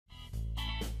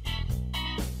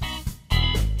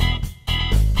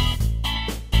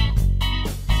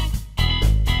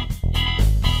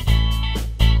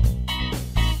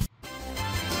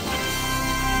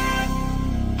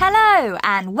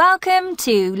and welcome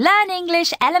to Learn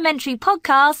English Elementary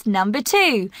Podcast number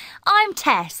 2. I'm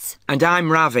Tess. And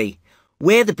I'm Ravi.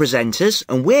 We're the presenters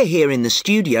and we're here in the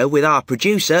studio with our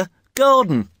producer,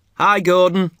 Gordon. Hi,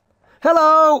 Gordon.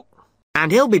 Hello!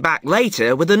 And he'll be back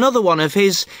later with another one of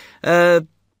his,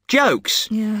 jokes.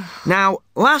 Yeah. Now,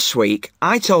 last week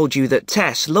I told you that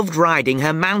Tess loved riding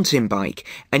her mountain bike,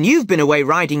 and you've been away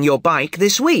riding your bike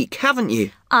this week, haven't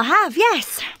you? I have,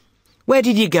 yes. Where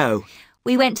did you go?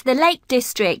 We went to the Lake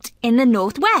District in the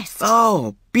northwest.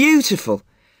 Oh, beautiful.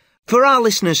 For our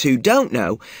listeners who don't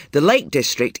know, the Lake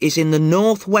District is in the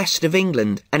northwest of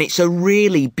England, and it's a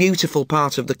really beautiful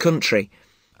part of the country.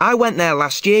 I went there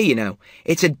last year, you know.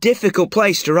 It's a difficult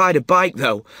place to ride a bike,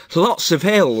 though. Lots of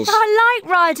hills. I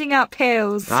like riding up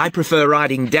hills. I prefer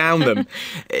riding down them.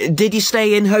 Did you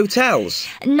stay in hotels?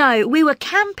 No, we were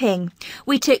camping.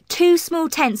 We took 2 small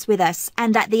tents with us,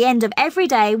 and at the end of every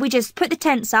day, we just put the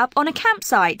tents up on a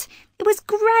campsite. It was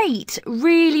great,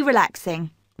 really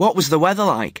relaxing. What was the weather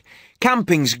like?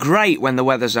 Camping's great when the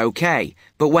weather's okay,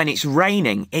 but when it's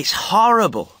raining, it's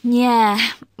horrible. Yeah,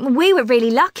 we were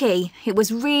really lucky. It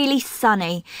was really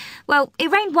sunny. Well, it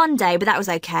rained one day, but that was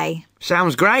okay.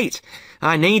 Sounds great.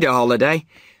 I need a holiday.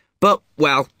 But,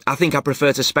 well, I think I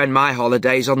prefer to spend my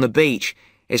holidays on the beach.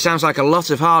 It sounds like a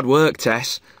lot of hard work,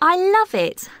 Tess. I love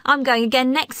it. I'm going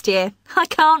again next year. I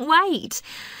can't wait.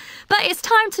 But it's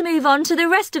time to move on to the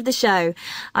rest of the show.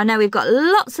 I know we've got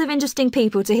lots of interesting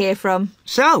people to hear from.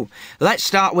 So, let's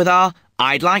start with our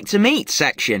I'd Like to Meet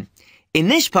section. In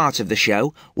this part of the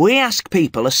show, we ask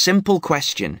people a simple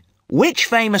question. Which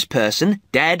famous person,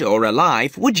 dead or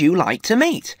alive, would you like to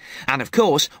meet? And of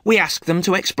course, we ask them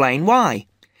to explain why.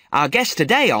 Our guest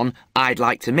today on I'd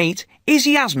Like to Meet is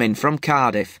Yasmin from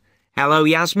Cardiff. Hello,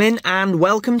 Yasmin, and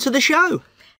welcome to the show.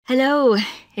 Hello,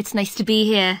 it's nice to be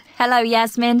here. Hello,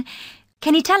 Yasmin.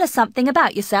 Can you tell us something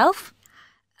about yourself?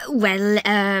 Well,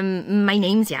 my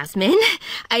name's Yasmin.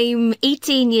 I'm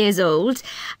 18 years old.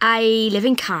 I live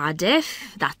in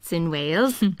Cardiff, that's in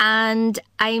Wales, and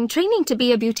I'm training to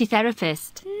be a beauty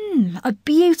therapist. A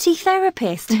beauty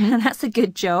therapist. That's a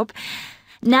good job.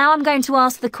 Now I'm going to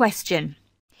ask the question.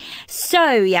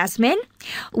 So, Yasmin,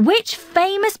 which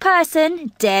famous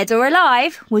person, dead or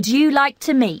alive, would you like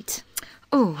to meet?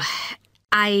 Oh,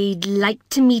 I'd like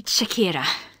to meet Shakira.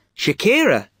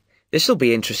 Shakira? This'll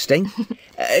be interesting.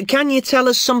 Can you tell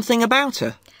us something about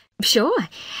her? Sure.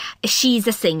 She's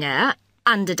a singer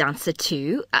and a dancer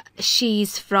too.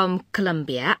 She's from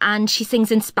Colombia and she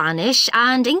sings in Spanish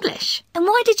and English. And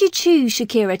why did you choose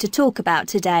Shakira to talk about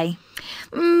today?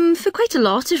 For quite a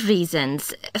lot of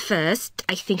reasons. First,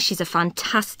 I think she's a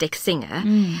fantastic singer.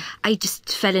 I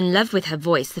just fell in love with her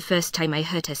voice the first time I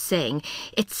heard her sing.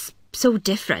 It's so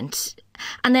different.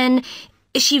 And then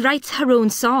she writes her own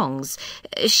songs.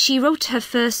 She wrote her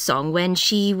first song when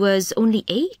she was only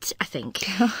 8, I think.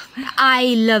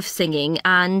 I love singing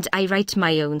and I write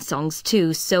my own songs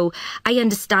too, so I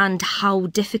understand how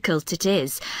difficult it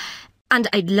is. And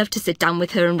I'd love to sit down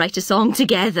with her and write a song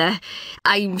together.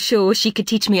 I'm sure she could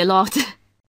teach me a lot.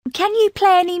 Can you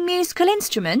play any musical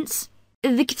instruments?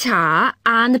 The guitar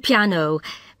and the piano.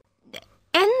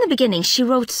 In the beginning, she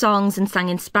wrote songs and sang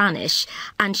in Spanish,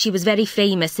 and she was very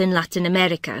famous in Latin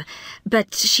America.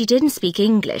 But she didn't speak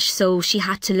English, so she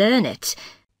had to learn it.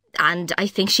 And I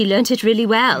think she learnt it really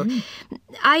well.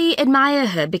 I admire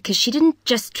her because she didn't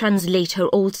just translate her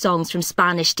old songs from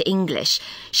Spanish to English.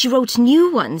 She wrote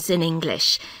new ones in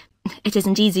English. It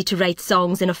isn't easy to write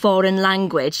songs in a foreign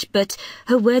language, but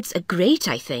her words are great,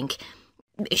 I think.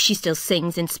 She still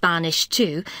sings in Spanish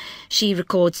too. She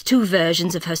records 2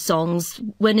 versions of her songs,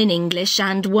 one in English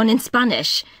and one in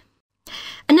Spanish.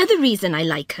 Another reason I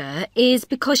like her is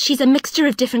because she's a mixture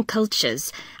of different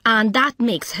cultures, and that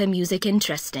makes her music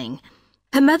interesting.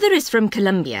 Her mother is from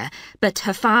Colombia, but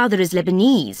her father is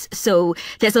Lebanese, so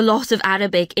there's a lot of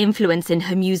Arabic influence in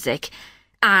her music.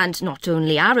 And not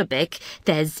only Arabic,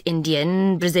 there's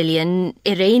Indian, Brazilian,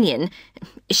 Iranian.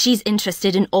 She's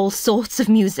interested in all sorts of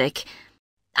music.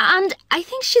 And I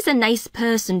think she's a nice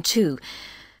person too.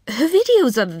 Her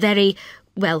videos are very,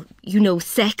 well,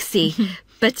 sexy,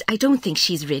 but I don't think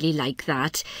she's really like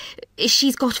that.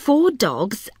 She's got 4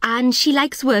 dogs and she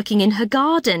likes working in her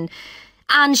garden.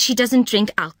 And she doesn't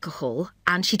drink alcohol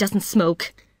and she doesn't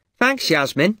smoke. Thanks,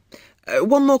 Yasmin.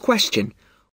 One more question.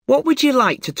 What would you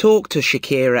like to talk to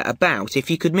Shakira about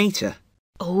if you could meet her?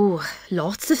 Oh,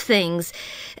 lots of things.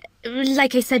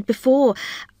 Like I said before,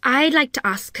 I'd like to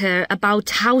ask her about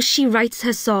how she writes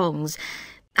her songs.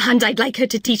 And I'd like her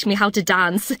to teach me how to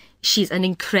dance. She's an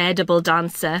incredible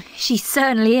dancer. She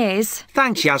certainly is.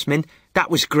 Thanks, Yasmin. That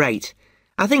was great.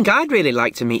 I think I'd really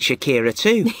like to meet Shakira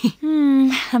too.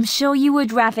 I'm sure you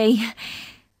would, Ravi.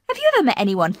 Have you ever met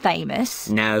anyone famous?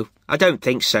 No, I don't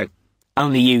think so.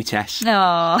 Only you, Tess.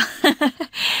 Oh.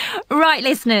 Right,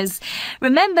 listeners.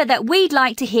 Remember that we'd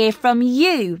like to hear from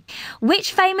you.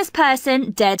 Which famous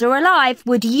person, dead or alive,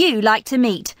 would you like to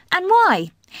meet, and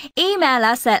why? Email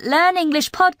us at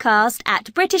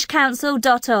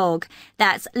learnenglishpodcast@britishcouncil.org.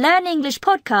 That's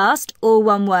learnenglishpodcast, all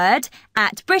one word,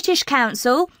 at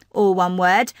britishcouncil, all one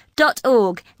word,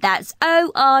 .org. That's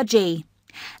O-R-G.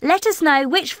 Let us know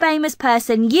which famous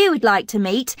person you would like to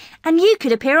meet, and you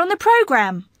could appear on the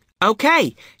programme.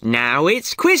 OK, now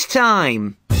it's quiz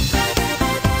time.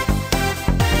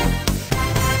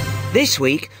 This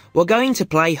week, we're going to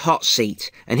play Hot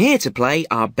Seat, and here to play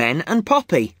are Ben and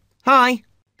Poppy. Hi.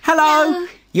 Hello.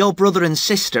 You're brother and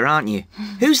sister, aren't you?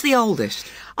 Who's the oldest?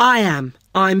 I am.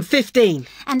 I'm 15.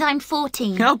 And I'm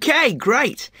 14. OK,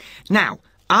 great. Now,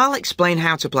 I'll explain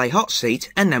how to play Hot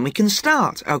Seat and then we can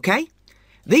start, OK?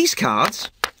 These cards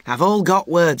have all got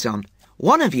words on.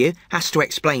 One of you has to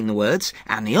explain the words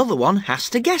and the other one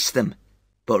has to guess them.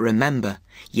 But remember,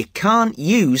 you can't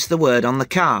use the word on the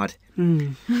card.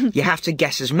 You have to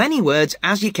guess as many words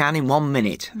as you can in 1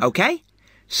 minute, OK?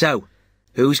 So,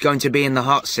 who's going to be in the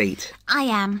hot seat? I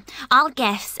am. I'll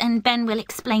guess and Ben will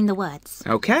explain the words.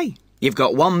 OK, you've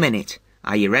got 1 minute.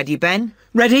 Are you ready, Ben?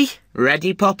 Ready?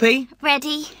 Ready, Poppy?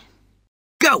 Ready?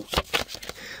 Go!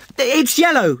 It's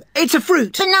yellow. It's a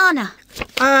fruit. Banana.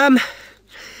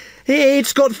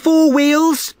 It's got 4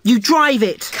 wheels. You drive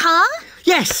it. Car?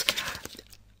 Yes.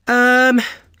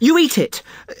 You eat it.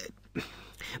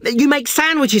 You make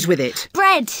sandwiches with it.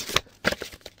 Bread.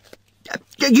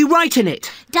 You write in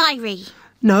it. Diary.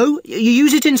 No, you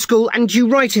use it in school and you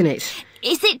write in it.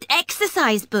 Is it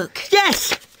exercise book?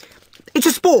 Yes. It's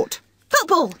a sport.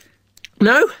 Football.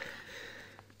 No.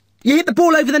 You hit the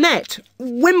ball over the net.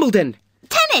 Wimbledon.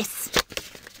 Tennis.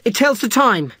 It tells the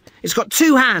time. It's got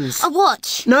 2 hands. A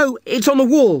watch. No, it's on the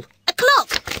wall. A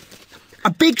clock.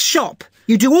 A big shop.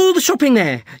 You do all the shopping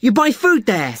there. You buy food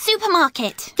there.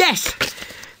 Supermarket. Yes.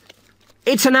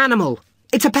 It's an animal.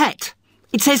 It's a pet.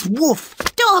 It says woof.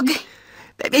 Dog.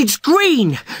 It's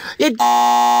green. It...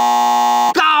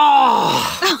 Oh!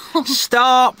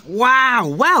 Stop! Wow,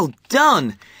 well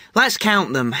done. Let's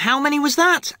count them. How many was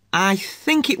that? I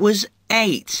think it was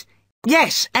 8.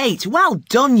 Yes, 8. Well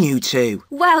done, you two.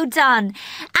 Well done.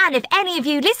 And if any of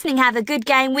you listening have a good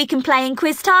game we can play in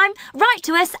quiz time, write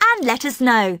to us and let us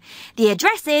know. The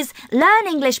address is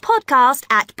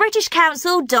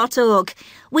learnenglishpodcast@britishcouncil.org.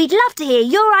 We'd love to hear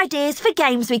your ideas for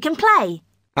games we can play.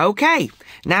 OK,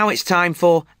 now it's time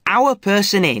for Our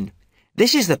Person In.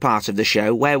 This is the part of the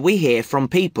show where we hear from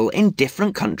people in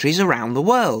different countries around the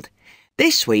world.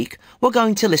 This week, we're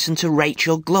going to listen to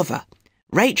Rachel Glover.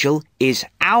 Rachel is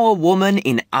our woman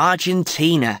in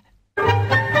Argentina.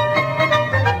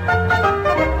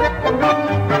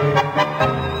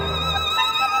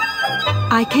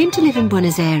 I came to live in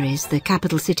Buenos Aires, the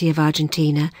capital city of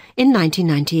Argentina, in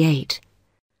 1998.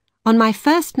 On my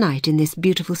first night in this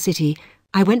beautiful city,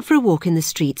 I went for a walk in the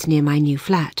streets near my new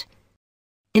flat.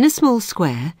 In a small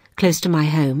square, close to my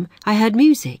home, I heard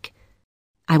music.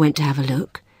 I went to have a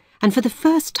look, and for the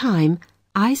first time,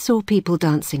 I saw people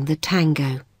dancing the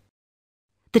tango.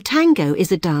 The tango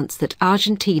is a dance that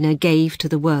Argentina gave to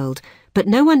the world, but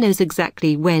no one knows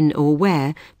exactly when or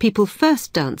where people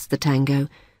first danced the tango,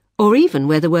 or even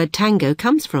where the word tango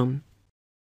comes from.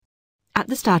 At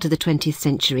the start of the 20th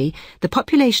century, the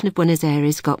population of Buenos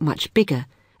Aires got much bigger,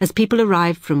 as people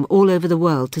arrived from all over the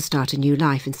world to start a new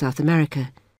life in South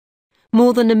America.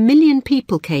 More than 1 million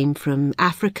people came from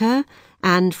Africa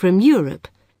and from Europe,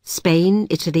 Spain,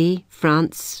 Italy,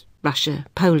 France, Russia,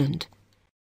 Poland.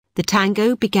 The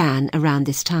tango began around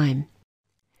this time.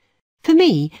 For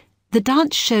me, the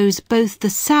dance shows both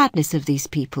the sadness of these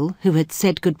people who had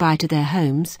said goodbye to their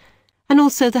homes and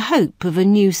also the hope of a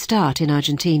new start in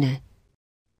Argentina.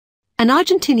 An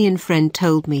Argentinian friend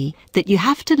told me that you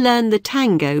have to learn the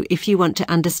tango if you want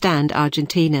to understand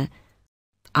Argentina.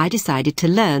 I decided to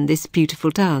learn this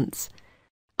beautiful dance.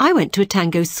 I went to a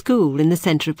tango school in the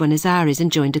centre of Buenos Aires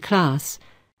and joined a class.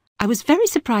 I was very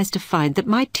surprised to find that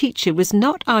my teacher was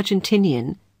not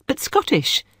Argentinian, but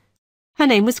Scottish. Her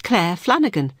name was Claire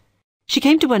Flanagan. She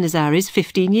came to Buenos Aires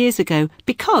 15 years ago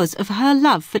because of her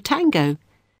love for tango.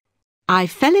 I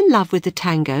fell in love with the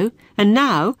tango, and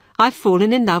now I've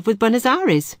fallen in love with Buenos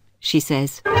Aires, she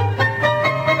says.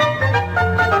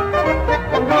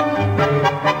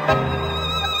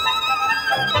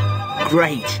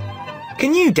 Great.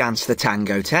 Can you dance the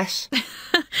tango, Tess?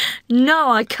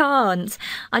 No, I can't.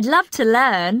 I'd love to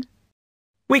learn.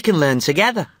 We can learn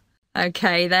together.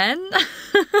 Okay then.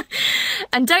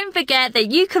 And don't forget that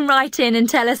you can write in and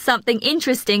tell us something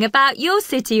interesting about your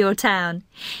city or town.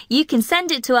 You can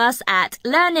send it to us at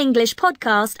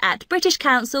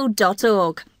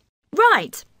learnenglishpodcast@britishcouncil.org.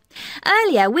 Right.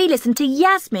 Earlier we listened to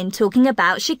Yasmin talking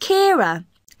about Shakira.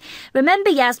 Remember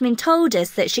Yasmin told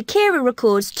us that Shakira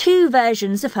records 2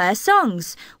 versions of her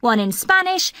songs, one in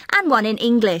Spanish and one in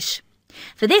English.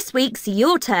 For this week's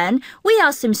Your Turn, we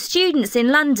asked some students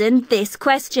in London this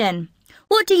question.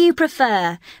 What do you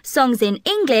prefer, songs in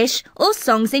English or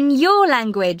songs in your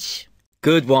language?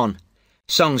 Good one.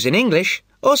 Songs in English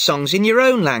or songs in your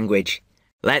own language?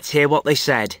 Let's hear what they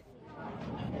said.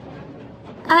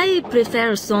 I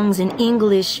prefer songs in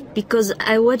English because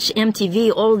I watch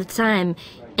MTV all the time,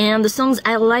 and the songs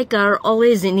I like are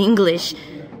always in English.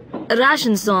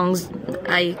 Russian songs,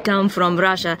 I come from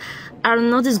Russia, are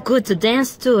not as good to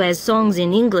dance to as songs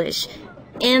in English,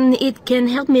 and it can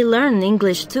help me learn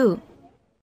English too.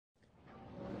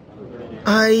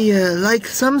 I like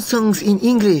some songs in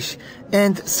English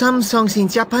and some songs in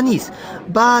Japanese,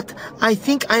 but I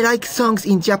think I like songs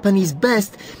in Japanese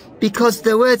best because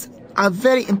the words are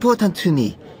very important to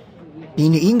me.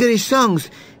 In English songs,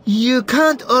 you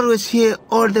can't always hear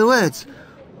all the words,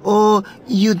 or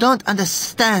you don't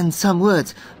understand some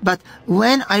words, but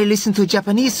when I listen to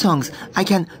Japanese songs, I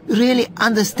can really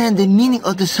understand the meaning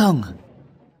of the song.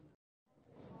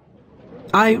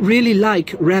 I really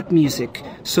like rap music,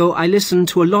 so I listen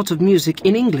to a lot of music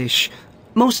in English,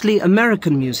 mostly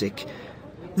American music.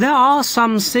 There are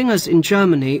some singers in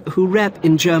Germany who rap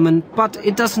in German, but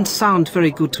it doesn't sound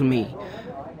very good to me.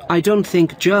 I don't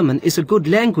think German is a good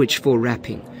language for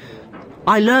rapping.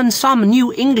 I learn some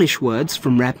new English words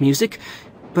from rap music,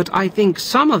 but I think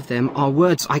some of them are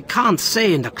words I can't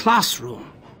say in the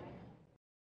classroom.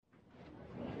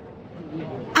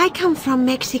 I come from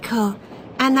Mexico,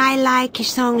 and I like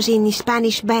songs in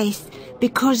Spanish based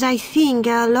because I think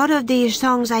a lot of the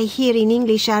songs I hear in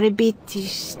English are a bit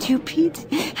stupid.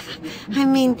 I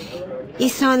mean,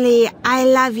 it's only I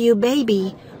love you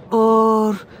baby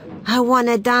or I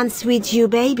wanna dance with you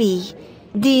baby.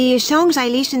 The songs I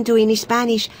listen to in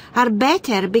Spanish are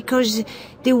better because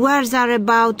the words are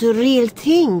about real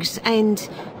things and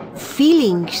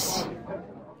feelings.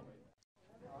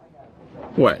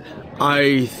 Well,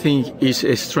 I think it's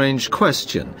a strange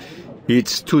question.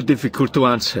 It's too difficult to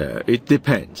answer. It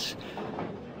depends.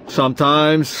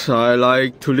 Sometimes I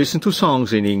like to listen to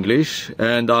songs in English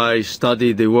and I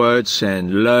study the words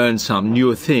and learn some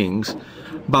new things.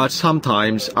 But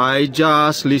sometimes I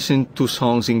just listen to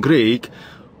songs in Greek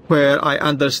where I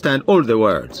understand all the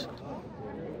words.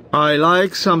 I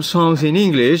like some songs in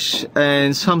English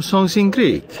and some songs in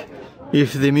Greek.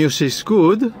 If the music's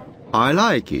good, I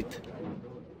like it.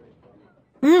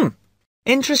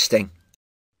 Interesting.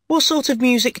 What sort of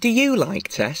music do you like,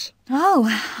 Tess? Oh,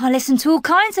 I listen to all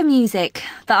kinds of music,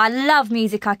 but I love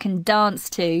music I can dance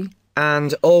to.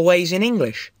 And always in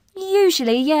English?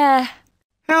 Usually, yeah.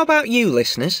 How about you,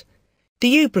 listeners? Do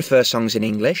you prefer songs in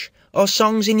English or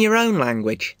songs in your own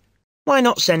language? Why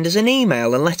not send us an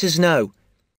email and let us know?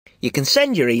 You can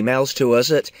send your emails to us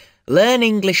at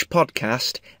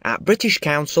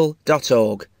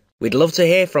learnenglishpodcast@britishcouncil.org. We'd love to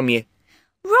hear from you.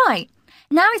 Right,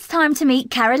 now it's time to meet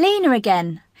Carolina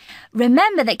again.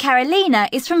 Remember that Carolina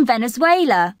is from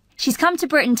Venezuela. She's come to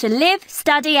Britain to live,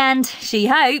 study and, she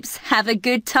hopes, have a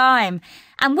good time.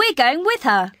 And we're going with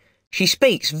her. She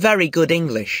speaks very good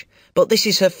English, but this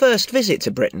is her first visit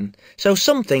to Britain, so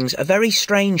some things are very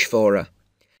strange for her.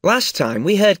 Last time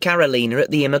we heard Carolina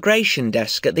at the immigration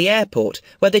desk at the airport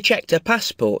where they checked her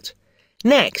passport.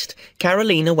 Next,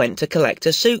 Carolina went to collect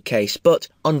her suitcase, but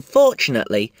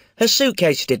unfortunately, her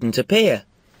suitcase didn't appear.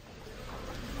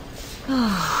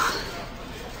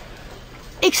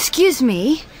 Excuse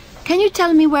me, can you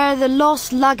tell me where the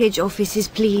lost luggage office is,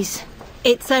 please?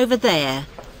 It's over there.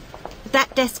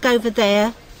 That desk over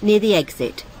there, near the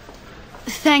exit.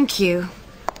 Thank you.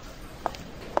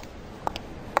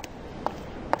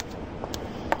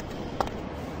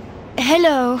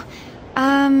 Hello.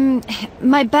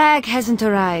 My bag hasn't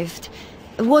arrived.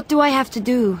 What do I have to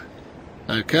do?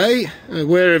 Okay,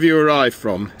 where have you arrived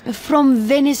from? From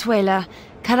Venezuela,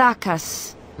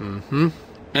 Caracas.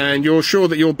 And you're sure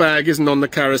that your bag isn't on the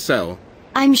carousel?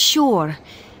 I'm sure.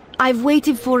 I've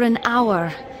waited for an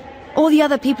hour. All the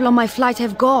other people on my flight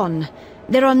have gone.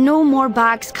 There are no more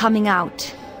bags coming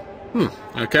out.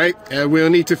 Okay, we'll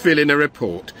need to fill in a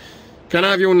report. Can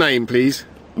I have your name, please?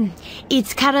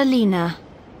 It's Carolina.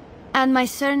 And my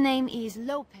surname is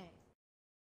Lopez.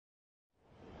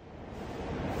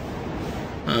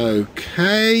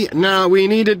 Okay, now we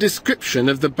need a description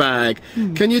of the bag.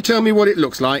 Can you tell me what it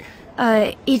looks like?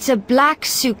 It's a black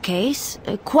suitcase,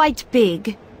 quite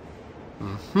big.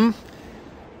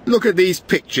 Look at these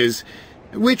pictures.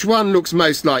 Which one looks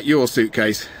most like your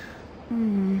suitcase?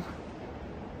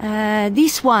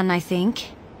 This one, I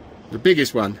think. The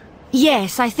biggest one?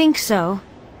 Yes, I think so.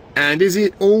 And is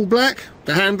it all black?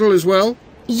 The handle as well?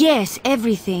 Yes,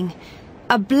 everything.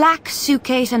 A black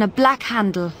suitcase and a black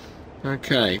handle.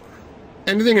 Okay.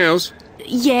 Anything else?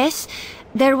 Yes,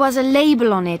 there was a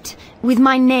label on it, with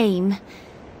my name.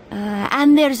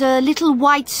 And there's a little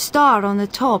white star on the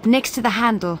top, next to the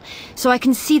handle, so I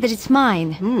can see that it's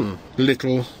mine.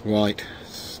 Little white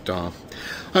star.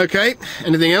 Okay,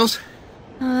 anything else?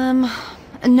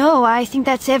 No, I think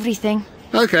that's everything.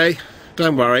 Okay,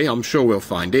 don't worry, I'm sure we'll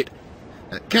find it.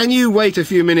 Can you wait a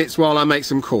few minutes while I make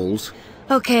some calls?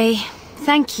 Okay,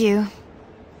 thank you.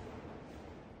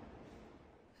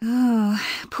 Oh,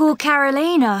 poor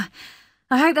Carolina.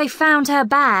 I hope they found her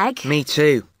bag. Me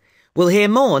too. We'll hear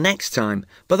more next time,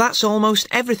 but that's almost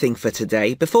everything for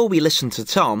today before we listen to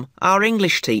Tom, our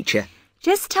English teacher.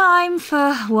 Just time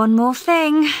for one more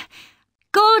thing.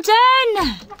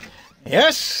 Gordon!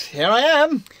 Yes, here I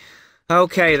am.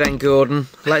 OK then, Gordon.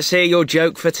 Let's hear your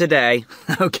joke for today.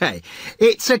 OK,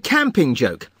 it's a camping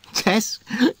joke. Tess,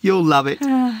 you'll love it.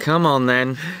 Come on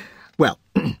then. Well,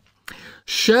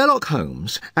 Sherlock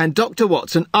Holmes and Dr.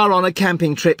 Watson are on a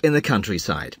camping trip in the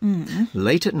countryside.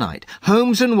 Late at night,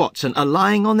 Holmes and Watson are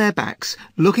lying on their backs,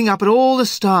 looking up at all the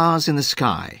stars in the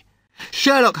sky.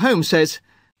 Sherlock Holmes says,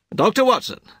 "Dr.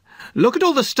 Watson, look at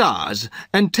all the stars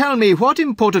and tell me what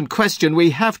important question we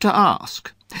have to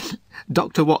ask."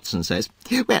 Dr. Watson says,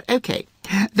 "Well, OK,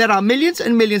 there are millions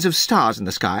and millions of stars in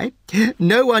the sky.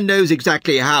 No one knows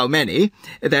exactly how many.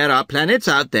 There are planets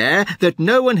out there that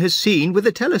no one has seen with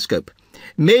a telescope.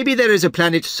 Maybe there is a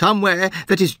planet somewhere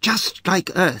that is just like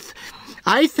Earth.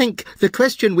 I think the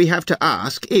question we have to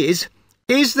ask is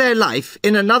there life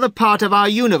in another part of our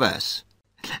universe?"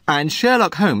 And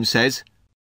Sherlock Holmes says,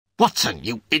 "Watson,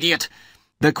 you idiot!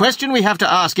 The question we have to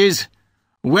ask is,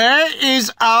 where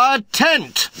is our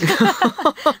tent?"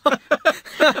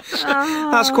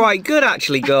 That's quite good,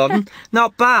 actually, Gordon.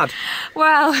 Not bad.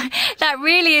 Well, that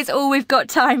really is all we've got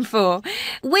time for.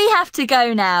 We have to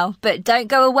go now, but don't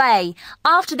go away.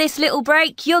 After this little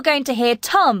break, you're going to hear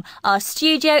Tom, our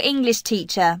studio English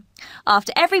teacher.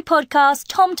 After every podcast,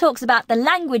 Tom talks about the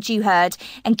language you heard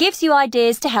and gives you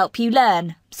ideas to help you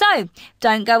learn. So,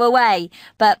 don't go away.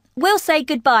 But we'll say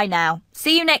goodbye now.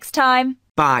 See you next time.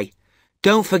 Bye.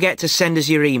 Don't forget to send us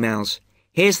your emails.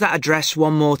 Here's that address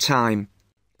one more time.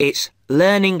 It's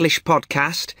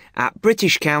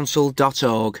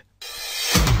learnenglishpodcast@britishcouncil.org.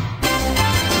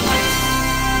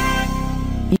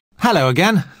 Hello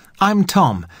again. I'm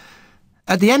Tom.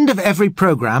 At the end of every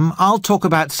programme, I'll talk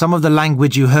about some of the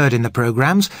language you heard in the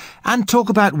programmes and talk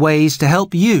about ways to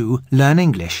help you learn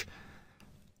English.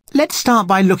 Let's start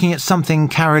by looking at something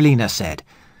Carolina said.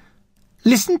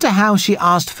 Listen to how she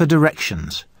asked for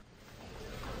directions.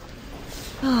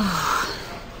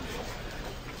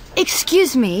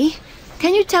 Excuse me,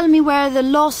 can you tell me where the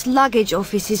lost luggage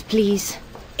office is, please?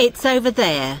 It's over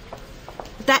there.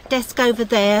 That desk over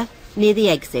there, near the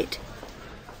exit.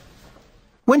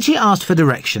 When she asked for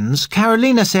directions,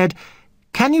 Carolina said,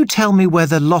 "Can you tell me where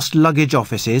the lost luggage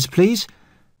office is, please?"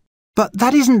 But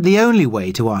that isn't the only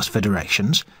way to ask for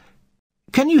directions.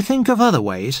 Can you think of other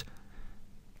ways?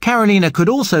 Carolina could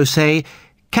also say,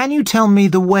 "Can you tell me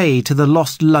the way to the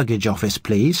lost luggage office,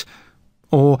 please?"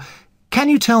 Or, "Can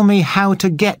you tell me how to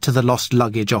get to the lost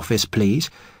luggage office, please?"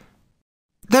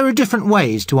 There are different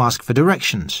ways to ask for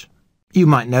directions. You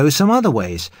might know some other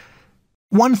ways.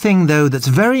 One thing, though, that's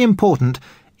very important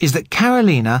is that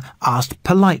Carolina asked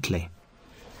politely.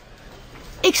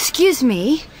 Excuse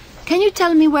me, can you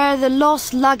tell me where the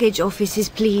lost luggage office is,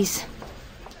 please?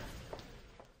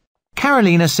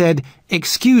 Carolina said,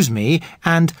 "Excuse me,"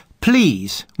 and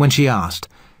 "please" when she asked.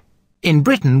 In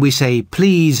Britain we say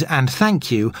please and thank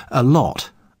you a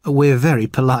lot. We're very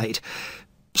polite.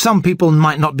 Some people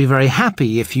might not be very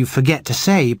happy if you forget to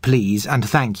say please and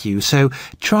thank you, so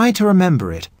try to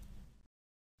remember it.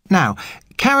 Now,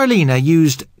 Carolina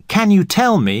used "can you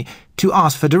tell me" to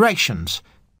ask for directions,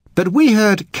 but we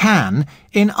heard "can"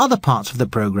 in other parts of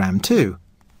the programme too.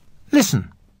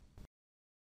 Listen.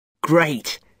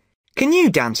 Great. Can you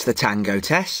dance the tango,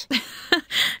 Tess?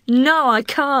 No, I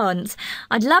can't.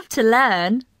 I'd love to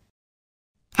learn.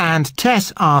 And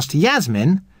Tess asked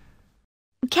Yasmin,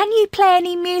 Can you play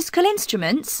any musical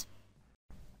instruments?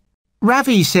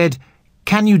 Ravi said,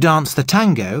 "Can you dance the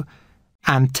tango?"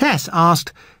 And Tess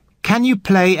asked, "Can you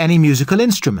play any musical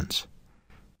instruments?"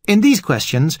 In these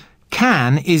questions,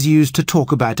 can is used to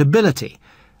talk about ability.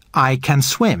 I can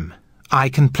swim, I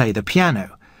can play the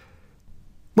piano.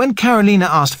 When Carolina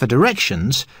asked for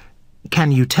directions,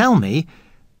 can you tell me,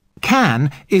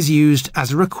 can is used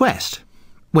as a request,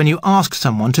 when you ask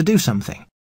someone to do something.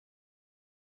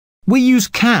 We use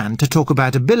can to talk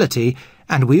about ability,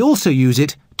 and we also use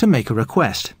it to make a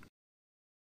request.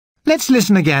 Let's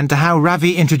listen again to how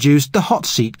Ravi introduced the hot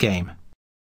seat game.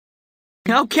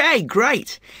 OK,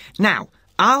 great. Now,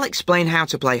 I'll explain how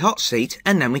to play hot seat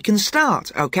and then we can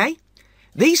start, OK?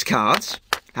 These cards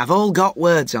have all got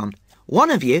words on.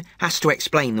 One of you has to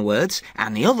explain the words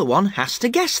and the other one has to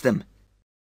guess them.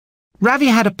 Ravi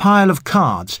had a pile of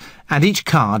cards and each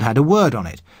card had a word on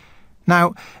it.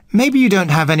 Now, maybe you don't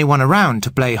have anyone around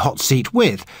to play hot seat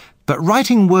with, but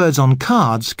writing words on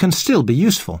cards can still be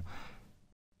useful.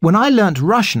 When I learnt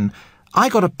Russian, I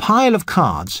got a pile of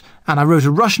cards and I wrote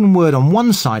a Russian word on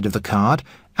one side of the card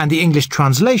and the English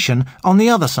translation on the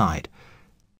other side.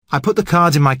 I put the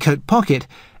cards in my coat pocket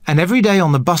and every day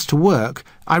on the bus to work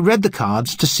I read the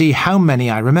cards to see how many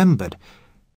I remembered.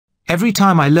 Every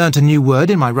time I learnt a new word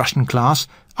in my Russian class,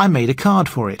 I made a card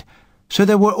for it, so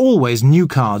there were always new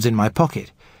cards in my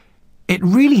pocket. It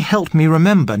really helped me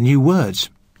remember new words.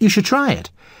 You should try it.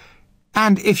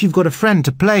 And if you've got a friend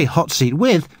to play hot seat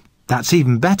with, that's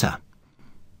even better.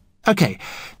 OK,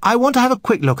 I want to have a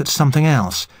quick look at something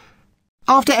else.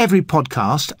 After every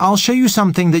podcast, I'll show you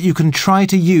something that you can try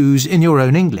to use in your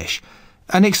own English,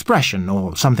 an expression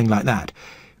or something like that.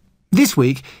 This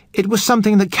week, it was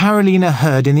something that Carolina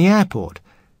heard in the airport.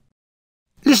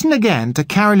 Listen again to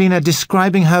Carolina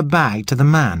describing her bag to the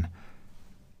man.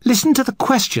 Listen to the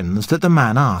questions that the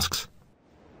man asks.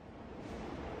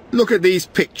 Look at these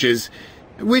pictures.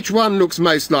 Which one looks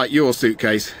most like your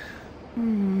suitcase?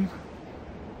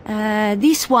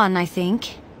 This one, I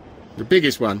think. The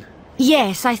biggest one?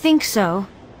 Yes, I think so.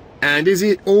 And is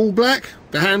it all black?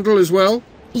 The handle as well?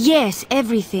 Yes,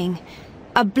 everything.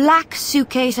 A black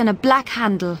suitcase and a black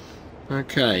handle.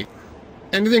 OK.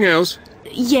 Anything else?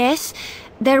 Yes,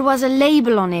 there was a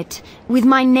label on it, with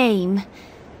my name.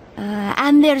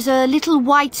 And there's a little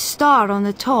white star on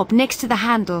the top, next to the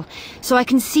handle, so I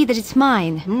can see that it's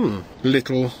mine.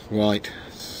 Little white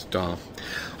star.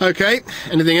 OK,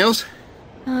 anything else?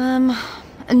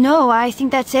 No, I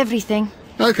think that's everything.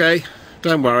 OK,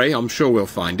 don't worry, I'm sure we'll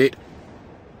find it.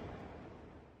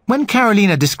 When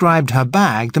Carolina described her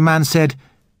bag, the man said,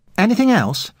 "Anything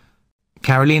else?"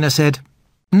 Carolina said,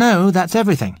 "No, that's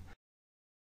everything."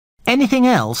 Anything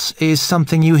else is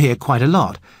something you hear quite a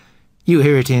lot. You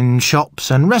hear it in shops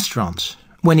and restaurants.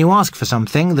 When you ask for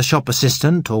something, the shop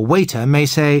assistant or waiter may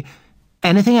say,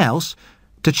 "Anything else?"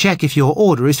 to check if your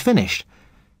order is finished.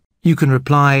 You can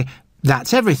reply,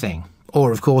 "That's everything,"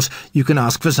 or, of course, you can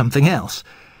ask for something else.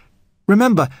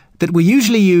 Remember that we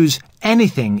usually use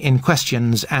anything in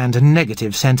questions and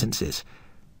negative sentences.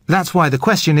 That's why the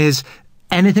question is,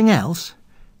 anything else?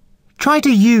 Try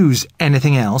to use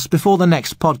anything else before the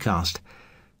next podcast.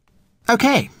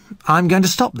 OK, I'm going to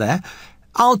stop there.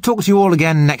 I'll talk to you all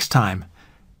again next time.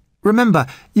 Remember,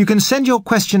 you can send your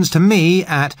questions to me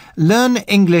at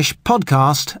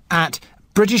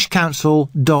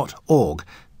learnenglishpodcast@britishcouncil.org.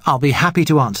 I'll be happy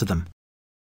to answer them.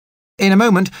 In a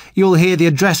moment, you'll hear the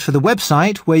address for the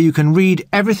website where you can read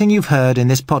everything you've heard in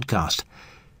this podcast.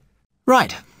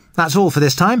 Right, that's all for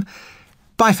this time.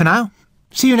 Bye for now.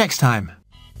 See you next time.